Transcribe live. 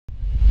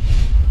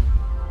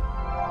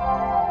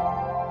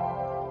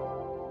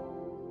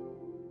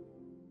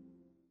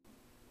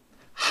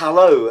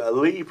Hello,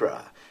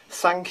 Libra.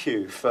 Thank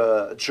you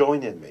for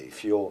joining me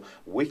for your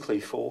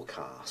weekly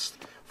forecast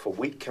for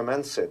week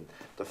commencing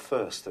the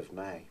 1st of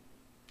May.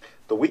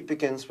 The week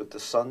begins with the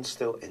sun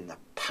still in the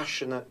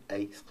passionate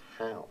 8th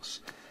house.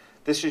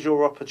 This is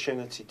your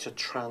opportunity to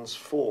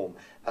transform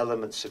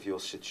elements of your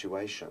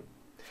situation.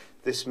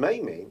 This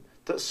may mean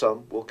that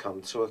some will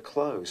come to a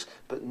close,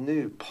 but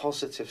new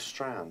positive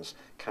strands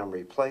can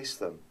replace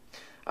them.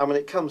 And when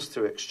it comes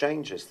to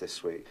exchanges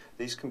this week,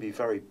 these can be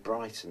very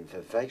bright and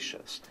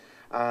vivacious,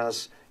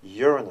 as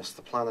Uranus,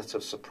 the planet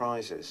of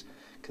surprises,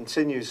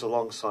 continues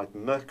alongside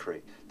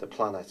Mercury, the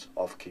planet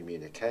of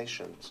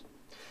communications.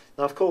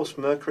 Now, of course,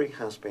 Mercury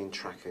has been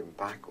tracking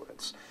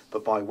backwards,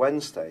 but by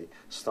Wednesday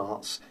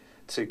starts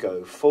to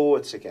go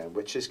forwards again,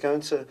 which is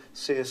going to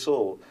see us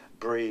all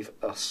breathe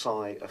a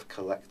sigh of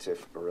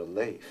collective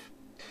relief.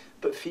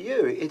 But for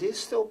you, it is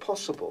still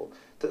possible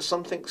that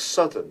something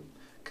sudden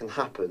can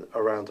happen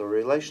around a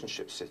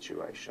relationship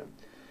situation.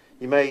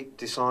 You may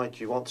decide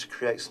you want to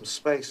create some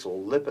space or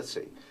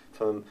liberty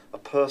from a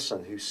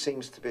person who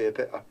seems to be a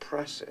bit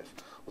oppressive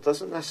or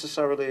doesn't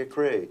necessarily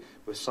agree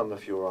with some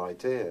of your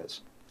ideas.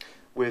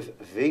 With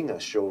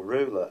Venus, your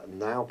ruler,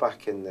 now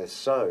back in this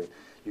zone,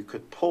 you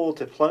could pour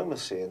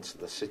diplomacy into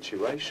the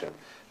situation,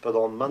 but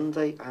on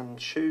Monday and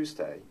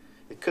Tuesday,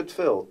 it could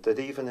feel that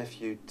even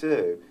if you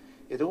do,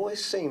 it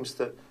always seems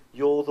that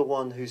you're the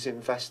one who's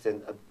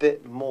investing a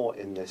bit more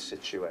in this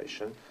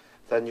situation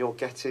than you're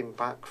getting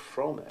back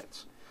from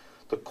it.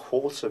 The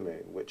quarter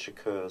moon, which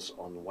occurs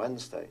on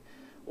Wednesday,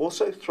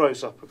 also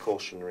throws up a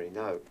cautionary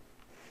note.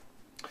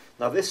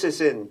 Now, this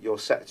is in your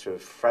sector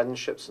of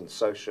friendships and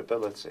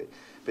sociability,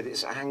 but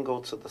its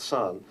angle to the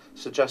sun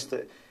suggests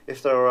that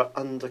if there are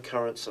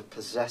undercurrents of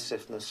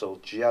possessiveness or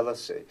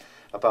jealousy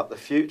about the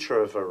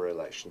future of a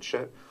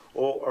relationship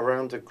or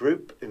around a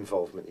group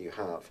involvement you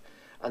have,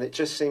 and it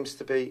just seems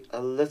to be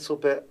a little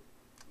bit,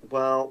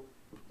 well,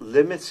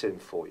 limiting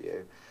for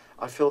you,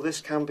 I feel this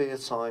can be a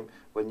time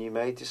when you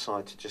may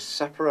decide to just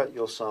separate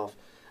yourself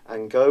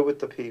and go with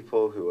the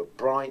people who are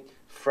bright,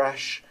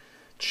 fresh,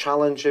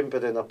 challenging,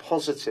 but in a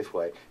positive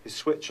way, who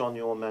switch on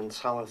your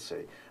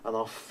mentality and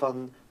are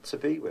fun to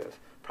be with,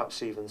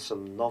 perhaps even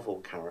some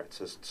novel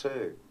characters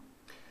too.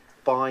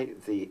 By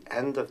the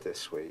end of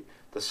this week,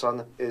 the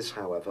sun is,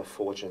 however,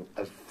 forging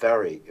a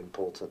very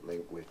important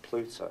link with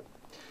Pluto.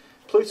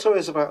 Pluto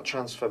is about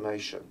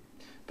transformation,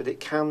 but it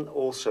can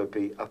also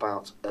be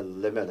about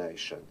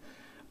elimination.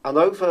 And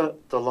over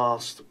the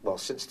last,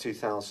 since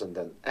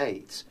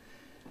 2008,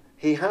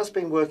 he has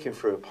been working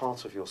through a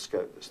part of your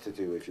scope that's to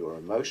do with your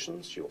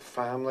emotions, your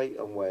family,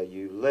 and where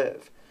you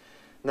live.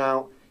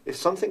 Now, if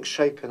something's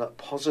shaping up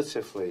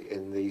positively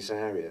in these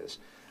areas,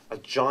 a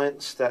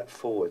giant step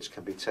forwards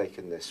can be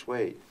taken this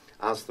week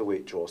as the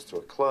week draws to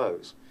a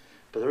close.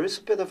 But there is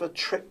a bit of a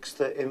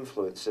trickster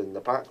influence in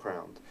the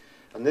background,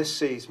 and this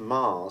sees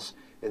Mars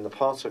in the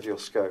part of your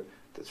scope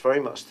that's very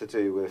much to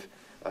do with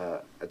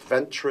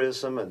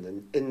adventurism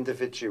and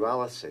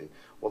individuality.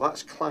 Well,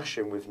 that's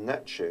clashing with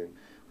Neptune,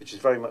 which is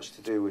very much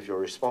to do with your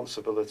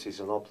responsibilities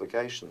and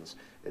obligations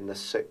in the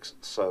 6th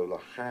solar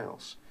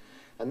house.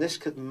 And this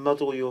could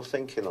muddle your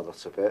thinking a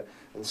little bit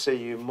and see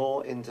you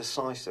more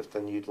indecisive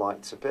than you'd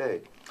like to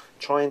be,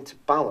 trying to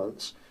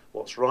balance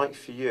what's right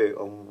for you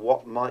and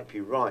what might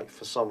be right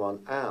for someone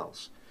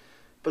else.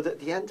 But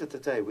at the end of the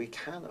day, we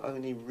can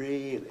only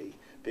really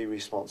be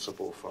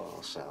responsible for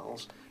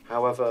ourselves,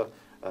 however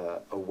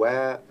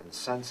aware and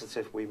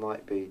sensitive we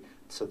might be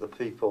to the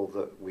people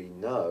that we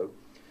know.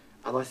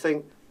 And I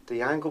think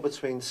the angle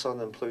between Sun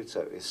and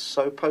Pluto is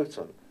so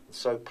potent and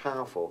so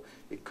powerful,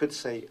 it could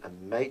see a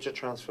major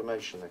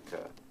transformation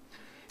occur.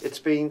 It's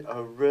been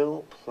a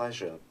real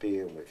pleasure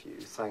being with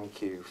you.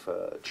 Thank you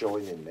for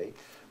joining me.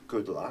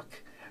 Good luck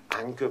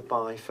and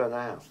goodbye for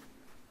now.